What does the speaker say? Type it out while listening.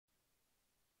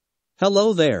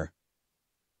Hello there.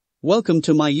 Welcome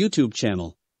to my YouTube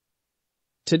channel.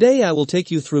 Today I will take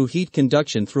you through heat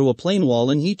conduction through a plane wall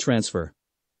and heat transfer.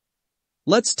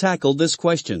 Let's tackle this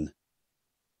question.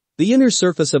 The inner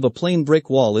surface of a plain brick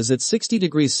wall is at 60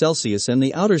 degrees Celsius and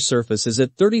the outer surface is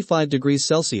at 35 degrees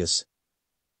Celsius.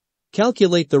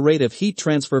 Calculate the rate of heat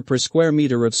transfer per square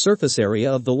meter of surface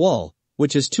area of the wall,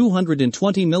 which is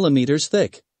 220 millimeters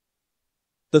thick.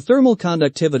 The thermal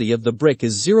conductivity of the brick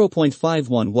is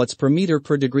 0.51 watts per meter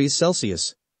per degree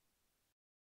Celsius.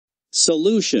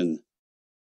 Solution.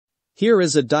 Here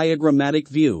is a diagrammatic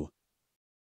view.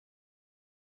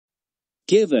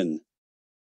 Given.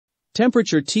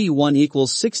 Temperature T1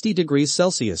 equals 60 degrees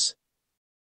Celsius.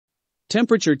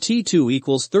 Temperature T2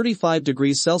 equals 35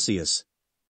 degrees Celsius.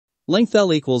 Length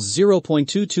L equals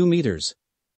 0.22 meters.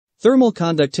 Thermal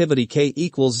conductivity K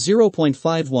equals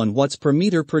 0.51 watts per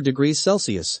meter per degree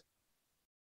Celsius.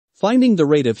 Finding the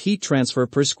rate of heat transfer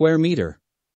per square meter.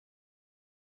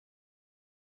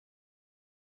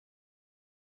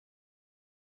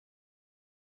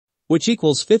 Which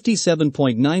equals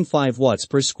 57.95 watts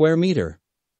per square meter.